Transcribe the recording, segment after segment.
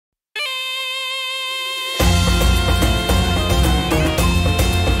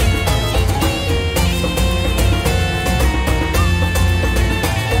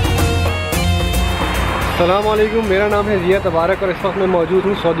अस्सलाम वालेकुम, मेरा नाम है ज़िया तबारक और इस वक्त मैं मौजूद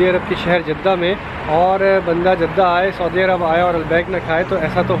हूँ सऊदी अरब के शहर जद्दा में। और बंदा जद्दा आए, सऊदी अरब आया और अलबैक ना खाए तो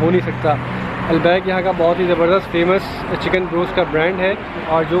ऐसा तो हो नहीं सकता। अलबैक यहाँ का बहुत ही ज़बरदस्त फेमस चिकन ब्रोस्ट का ब्रांड है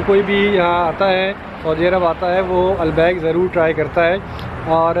और जो कोई भी यहाँ आता है, सऊदी अरब आता है, वो अलबैक ज़रूर ट्राई करता है।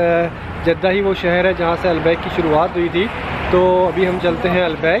 और जद्दा ही वो शहर है जहाँ से अलबैक की शुरुआत हुई थी। तो अभी हम चलते हैं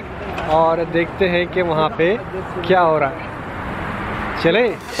अलबैक और देखते हैं कि वहाँ पे क्या हो रहा है। चलें।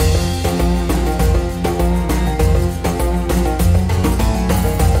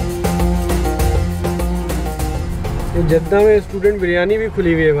 जद्दा में स्टूडेंट बिरयानी भी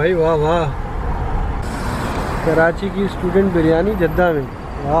खुली हुई है भाई, वाह वाह। कराची की स्टूडेंट बिरयानी जद्दा में,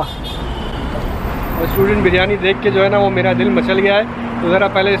 वाह। और स्टूडेंट बिरयानी देख के जो है ना वो मेरा दिल मचल गया है। तो ज़रा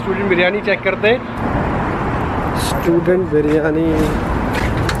पहले स्टूडेंट बिरयानी चेक करते हैं। स्टूडेंट बिरयानी।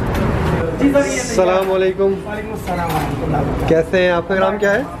 अस्सलाम वालेकुम। कैसे हैं? आपका नाम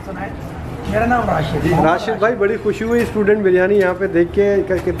क्या है? मेरा नाम राशिद। राशिद भाई, बड़ी खुशी हुई स्टूडेंट बिरयानी यहाँ पे देख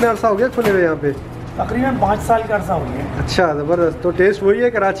के। कितना अर्सा हो गया खुले हुए यहाँ पे? तकरीबन 5 साल का अर्सा हो गया। अच्छा, ज़बरदस्त। तो टेस्ट वही है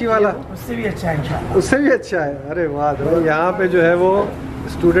कराची वाला? उससे भी अच्छा है इंशाल्लाह। उससे भी अच्छा है? अरे वाह। तो यहाँ पे जो है वो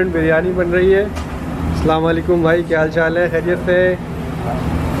स्टूडेंट बिरयानी बन रही है। अस्सलाम वालेकुम भाई, क्या हाल चाल है? खैरियत से?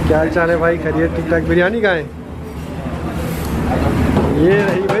 क्या हाल चाल है भाई? खैरियत, ठीक ठाक। बिरयानी कहाँ है? ये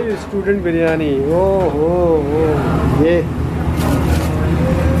रही भाई स्टूडेंट बिरयानी। ओ हो ये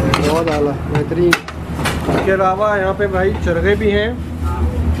बहुत आला, बेहतरीन। इसके अलावा यहाँ पे भाई चरगे भी हैं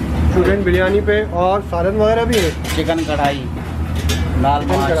स्टूडेंट बिरयानी पे, और सालन वगैरह भी है। चिकन कढ़ाई,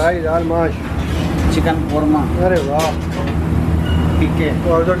 दाल माश, चिकन कोरमा। अरे वाह, टिक्के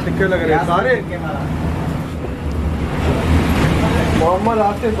और उधर टिक्के लग रहे हैं सारे। मोहम्मद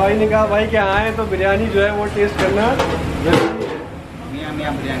आसिफ भाई ने कहा भाई कि आए तो बिरयानी जो है वो टेस्ट करना जरूरी है।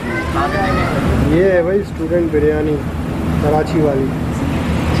 मियां बिरयानी। ये है भाई स्टूडेंट बिरयानी कराची वाली।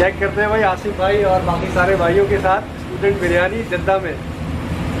 चेक करते हैं भाई आसिफ भाई और बाकी सारे भाइयों के साथ स्टूडेंट बिरयानी जद्दा में।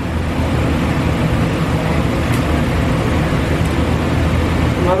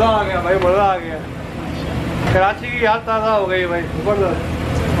 मज़ा आ गया भाई, मज़ा आ गया। कराची की याद ताज़ा हो गई भाई,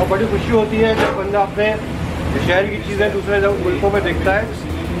 ज़बरदस्त। और बड़ी खुशी होती है जब बंदा अपने शहर की चीज़ें दूसरे जब मुल्कों में देखता है।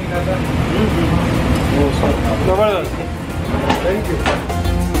 ज़बरदस्त, थैंक यू।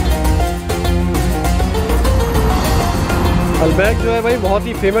 अलबैक जो है भाई बहुत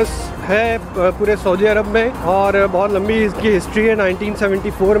ही फेमस है पूरे सऊदी अरब में और बहुत लंबी इसकी हिस्ट्री है।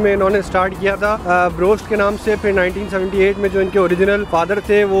 1974 में इन्होंने स्टार्ट किया था ब्रोस्ट के नाम से। फिर 1978 में जो इनके ओरिजिनल फादर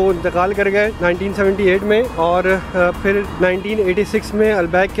थे वो इंतकाल कर गए 1978 में, और फिर 1986 में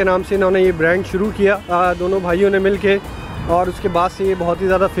अलबैक के नाम से इन्होंने ये ब्रांड शुरू किया दोनों भाइयों ने मिल के, और उसके बाद से ये बहुत ही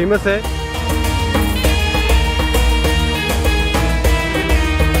ज़्यादा फेमस है।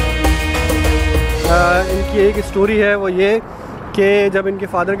 इनकी एक स्टोरी है, वो ये कि जब इनके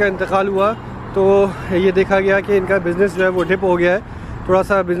फादर का इंतकाल हुआ तो ये देखा गया कि इनका बिज़नेस जो है वो डिप हो गया है, थोड़ा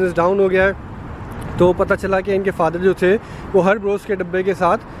सा बिज़नेस डाउन हो गया है। तो पता चला कि इनके फादर जो थे वो हर ब्रोस्ट के डब्बे के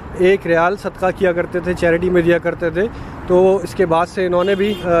साथ 1 रियाल सदका किया करते थे, चैरिटी में दिया करते थे। तो इसके बाद से इन्होंने भी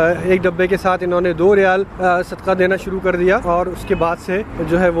एक डब्बे के साथ इन्होंने 2 रियाल सदका देना शुरू कर दिया, और उसके बाद से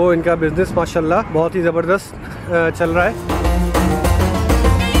जो है वो इनका बिज़नेस माशाल्लाह बहुत ही ज़बरदस्त चल रहा है।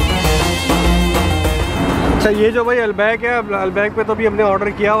 अच्छा, ये जो भाई अलबैक है, अलबैक पे तो भी हमने ऑर्डर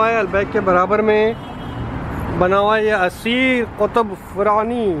किया हुआ है। अलबैक के बराबर में बना हुआ है ये 80 कुतुब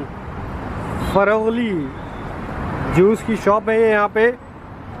फरानी फरगली जूस की शॉप है ये यहाँ पे,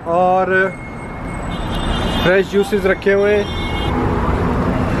 और फ्रेश जूसेस रखे हुए हैं।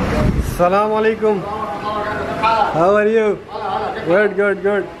 सलाम वालेकुम, how are you? Good good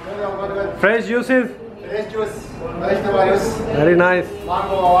good. Fresh juices, very nice.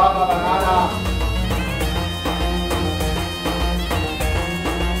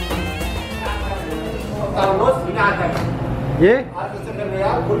 ये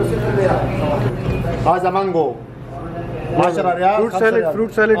هذا مانجو 10 ريال.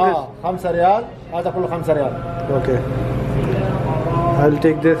 Fruit salad 5 ريال. هذا كله 5 ريال. Okay, I will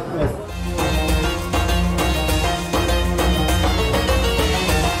take this.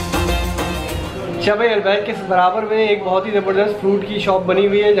 अच्छा भाई, अलबैक के बराबर में एक बहुत ही ज़बरदस्त फ्रूट की शॉप बनी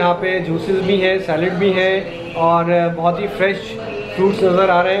हुई है जहाँ पे जूसेस भी हैं, सैलेड भी है, और बहुत ही फ्रेश फ्रूट्स नज़र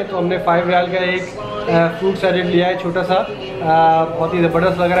आ रहे हैं। तो हमने 5 रियाल का एक फ्रूट सैलेड लिया है छोटा सा, बहुत ही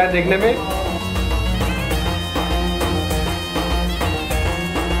ज़बरदस्त लग रहा है देखने में।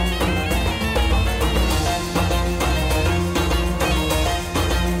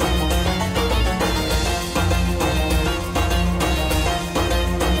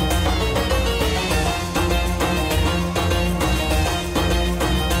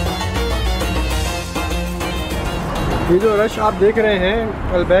 ये जो रश आप देख रहे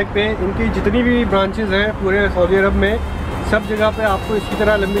हैं अलबैक पे, इनकी जितनी भी ब्रांचेस हैं पूरे सऊदी अरब में, सब जगह पे आपको इसी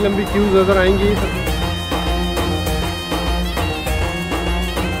तरह लंबी लंबी क्यूज़ नज़र आएंगी।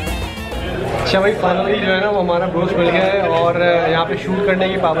 अच्छा भाई, फाइनली जो है ना वो हमारा ब्रोस्ट मिल गया है और यहाँ पे शूट करने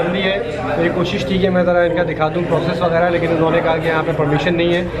की पाबंदी है। मेरी कोशिश थी कि मैं ज़रा इनका दिखा दूँ प्रोसेस वगैरह, लेकिन उन्होंने कहा कि यहाँ पे परमिशन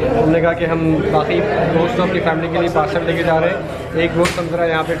नहीं है। उन्होंने कहा कि हम बाकी दोस्तों अपनी फैमिली के लिए पार्सल लेके जा रहे हैं। एक ब्रोस्ट हम ज़रा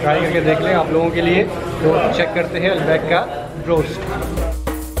यहाँ पे ट्राई करके देख लें आप लोगों के लिए, तो चेक करते हैं अलबैक का ब्रोस्ट।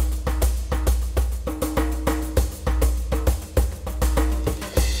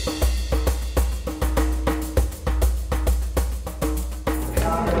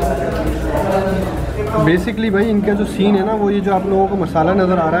 बेसिकली भाई इनका जो सीन है ना, वो ये जो आप लोगों को मसाला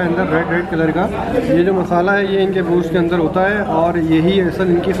नज़र आ रहा है अंदर रेड रेड कलर का, ये जो मसाला है ये इनके ब्रोस्ट के अंदर होता है और यही असल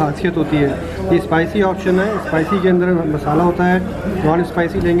इनकी खासियत होती है। ये स्पाइसी ऑप्शन है, स्पाइसी के अंदर मसाला होता है, नॉन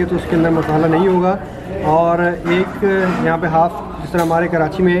स्पाइसी लेंगे तो उसके अंदर मसाला नहीं होगा। और एक यहाँ पे हाफ़, जिस तरह हमारे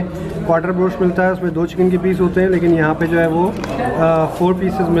कराची में क्वार्टर ब्रोस्ट मिलता है उसमें 2 चिकन के पीस होते हैं, लेकिन यहाँ पे जो है वो 4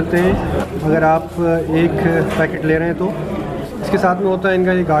 पीसेस मिलते हैं अगर आप एक पैकेट ले रहे हैं तो। इसके साथ में होता है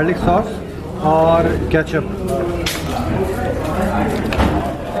इनका ये गार्लिक सॉस और केचप।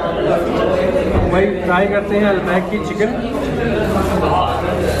 भाई ट्राई करते हैं अलबैक की चिकन।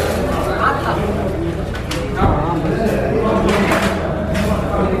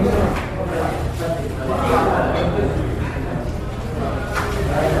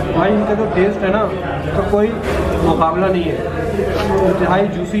 भाई इनका जो टेस्ट है ना, तो कोई मुकाबला नहीं है। इंतहाई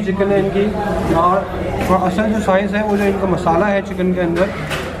जूसी चिकन है इनकी, और असल जो साइज़ है वो जो इनका मसाला है चिकन के अंदर,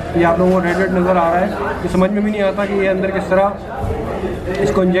 ये आप लोगों को रेड रेड नज़र आ रहा है। ये समझ में भी नहीं आता कि ये अंदर किस तरह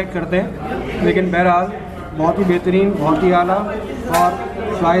इसको इंजेक्ट करते हैं, लेकिन बहरहाल बहुत ही बेहतरीन, बहुत ही आला, और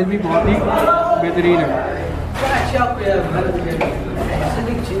साइज़ भी बहुत ही बेहतरीन है।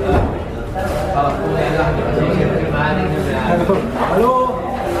 Hello,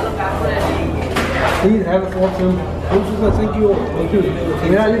 please have a folk film. Thank you, thank you.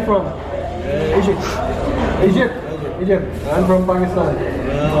 Where are you from? Egypt. Egypt. I'm from Pakistan.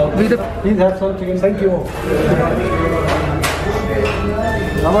 Please have some chicken. Thank you.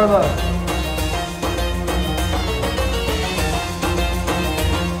 Zabardast.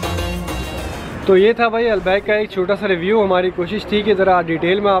 तो ये था भाई अलबैक का एक छोटा सा रिव्यू। हमारी कोशिश थी कि ज़रा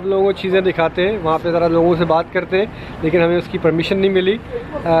डिटेल में आप लोगों को चीज़ें दिखाते हैं, वहाँ पे ज़रा लोगों से बात करते हैं, लेकिन हमें उसकी परमिशन नहीं मिली।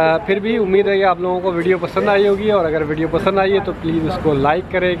 फिर भी उम्मीद है कि आप लोगों को वीडियो पसंद आई होगी, और अगर वीडियो पसंद आई है तो प्लीज़ उसको लाइक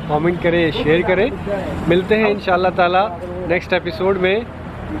करें, कमेंट करें, शेयर करें। मिलते हैं इंशाअल्लाह ताला नेक्स्ट एपिसोड में।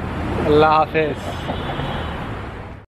 अल्लाह हाफ़िज़।